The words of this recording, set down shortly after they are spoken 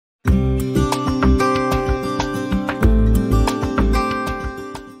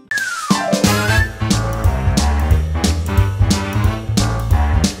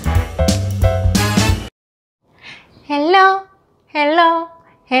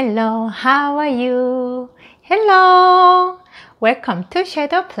Hello, how are you? Hello! Welcome to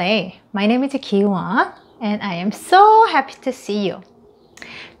Shadow Play. My name is Kiwon and I am so happy to see you.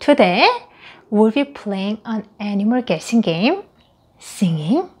 Today, we'll be playing an animal guessing game,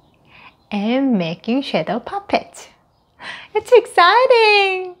 singing, and making shadow puppets. It's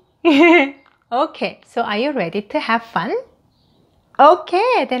exciting! Okay, so are you ready to have fun?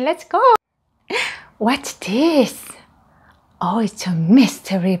 Okay, then let's go! What's this? Oh, it's a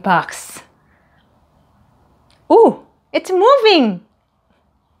mystery box. Oh, it's moving!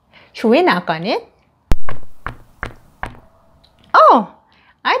 Should we knock on it? Oh,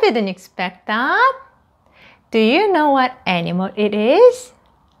 I didn't expect that. Do you know what animal it is?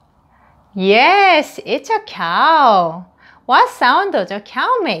 Yes, it's a cow. What sound does a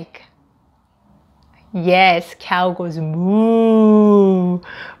cow make? Yes, cow goes moo,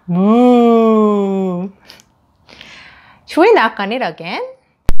 moo. Should we knock on it again?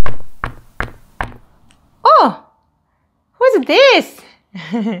 Oh, who's this?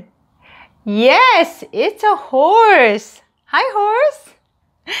 Yes, it's a horse. Hi, horse.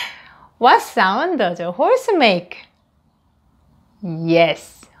 What sound does a horse make?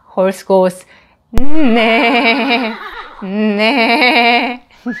 Yes, horse goes neigh, neigh.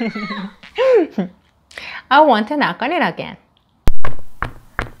 I want to knock on it again.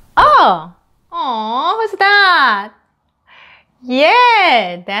 Oh, who's that?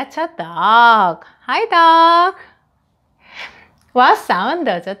 Yeah, that's a dog. Hi, dog. What sound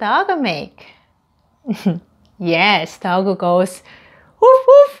does a dog make? Yes, dog goes woof,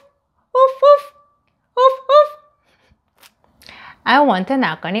 woof, woof, woof, woof, woof. I want to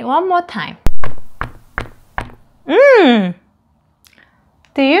knock on it one more time. Do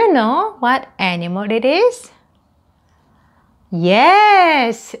you know what animal it is?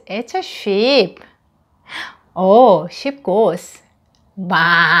 Yes, it's a sheep. Oh, sheep goes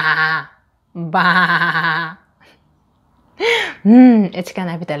ba, ba. It's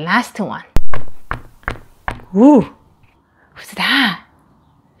gonna be the last one. Ooh, who's that?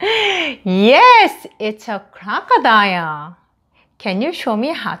 Yes, it's a crocodile. Can you show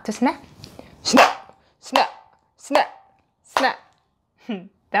me how to snap? Snap, snap, snap, snap.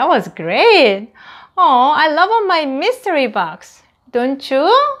 That was great. Oh, I love my mystery box. Don't you?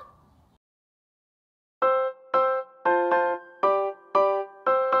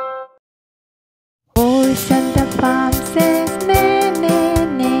 Horse on the farm says neigh, neigh,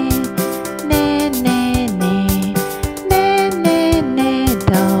 neigh, neigh, neigh, neigh, neigh, neigh, neigh.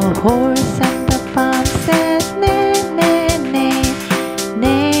 The horse on the farm says neigh, neigh, neigh,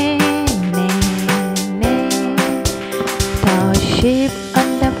 neigh, neigh, neigh. The sheep on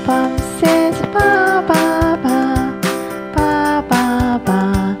the farm says ba, ba, ba, ba, ba, ba,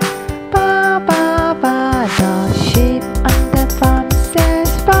 ba, ba, ba. The sheep on the farm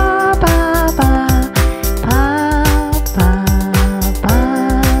says ba, ba, ba.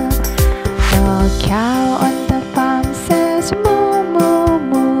 Cow on the farm says moo, moo,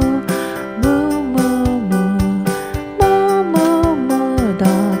 moo, moo, moo, moo, moo, moo, moo.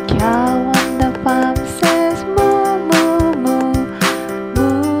 The cow on the farm says moo, moo, moo,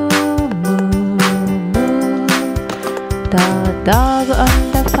 moo, moo, moo. The dog on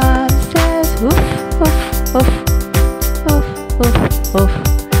the farm says woof, woof, woof, woof, woof, woof,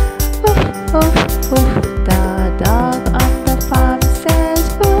 woof, woof, woof. The dog on the farm says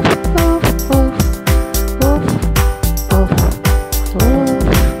woof, woof, woof. Woof, woof, woof.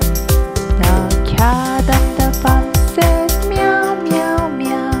 The cat on the farm says meow, meow,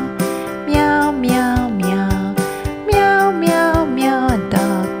 meow, meow, meow, meow, meow, meow, meow. The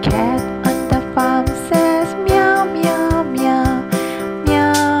cat on the farm says meow, meow, meow,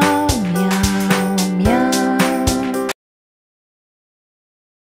 meow, meow, meow.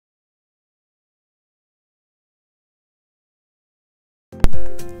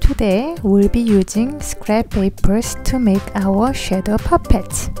 Today, we'll be using scrap papers to make our shadow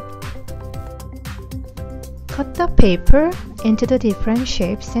puppets. Cut the paper into the different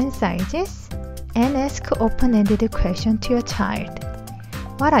shapes and sizes and ask open-ended question to your child.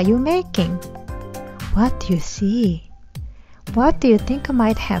 What are you making? What do you see? What do you think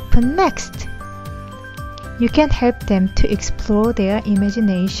might happen next? You can help them to explore their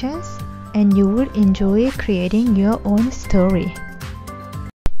imaginations and you will enjoy creating your own story.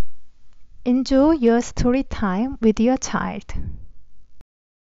 Enjoy your story time with your child.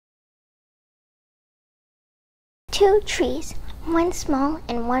 Two trees, one small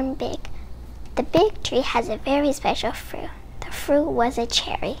and one big. The big tree has a very special fruit. The fruit was a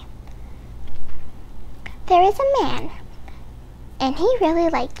cherry. There is a man, and he really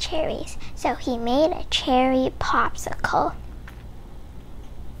liked cherries, so he made a cherry popsicle.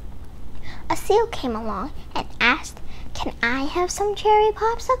 a seal came along and asked, "Can I have some cherry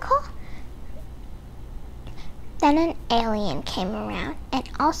popsicle?" Then an alien came around and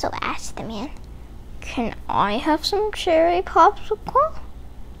also asked the man, "Can I have some cherry popsicle?"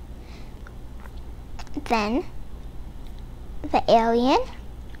 Then the alien,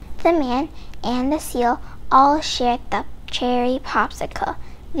 the man, and the seal all shared the cherry popsicle.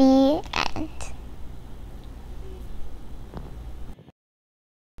 The end.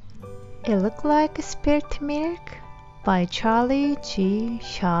 It Looked Like Spilt Milk by Charlie G.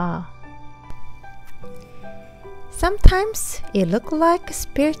 Shaw. Sometimes it looked like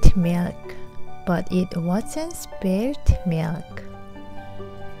spilt milk, but it wasn't spilt milk.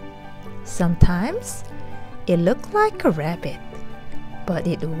 Sometimes it looked like a rabbit, but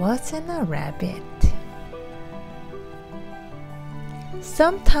it wasn't a rabbit.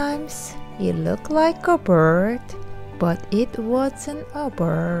 Sometimes it looked like a bird, but it wasn't a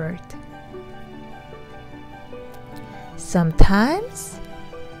bird. Sometimes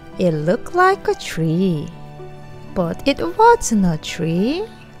it looked like a tree, but it wasn't a tree.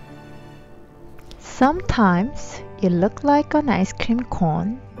 Sometimes it looked like an ice cream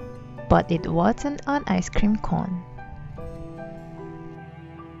cone, but it wasn't an ice cream cone.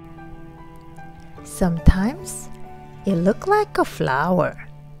 Sometimes it looked like a flower,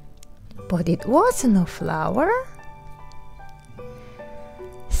 but it wasn't a flower.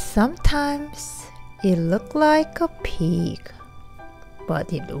 Sometimes it looked like a pig,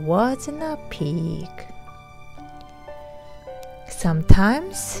 but it wasn't a pig.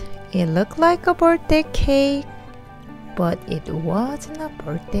 Sometimes it looked like a birthday cake, but it wasn't a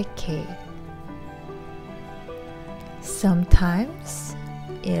birthday cake. Sometimes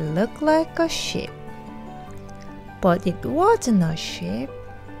it looked like a sheep, but it wasn't a sheep.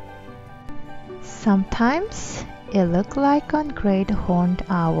 Sometimes it looked like a great horned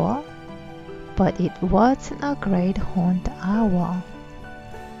owl, but it wasn't a great horned owl.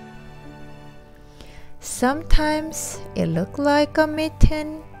 Sometimes it looked like a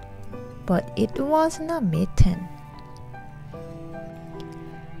mitten, but it wasn't a mitten.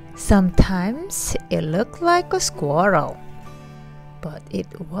 Sometimes it looked like a squirrel, but it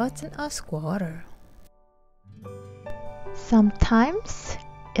wasn't a squirrel. Sometimes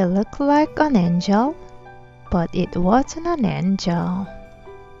it looked like an angel, but it wasn't an angel.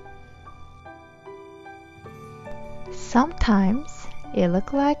 Sometimes it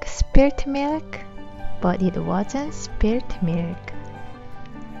looked like spilt milk, but it wasn't spilt milk.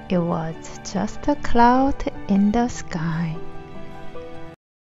 It was just a cloud in the sky.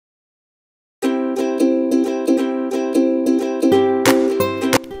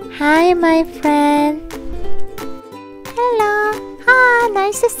 Hi, my friend. Hello. Hi,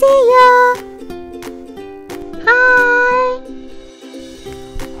 nice to see you. Hi.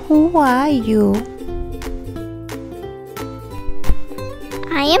 Who are you?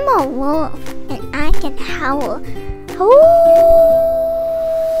 I am a wolf and I can howl. Ooh.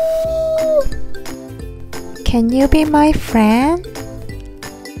 Can you be my friend?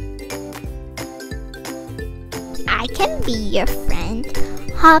 I can be your friend.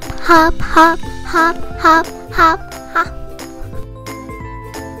 Hop, hop, hop, hop, hop, hop, hop.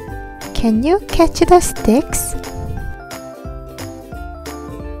 Can you catch the sticks?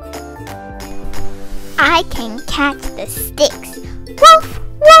 I can catch the sticks. Woof,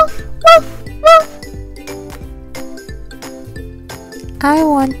 woof, woof, woof. I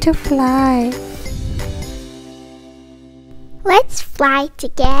want to fly. Let's fly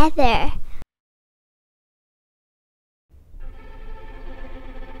together.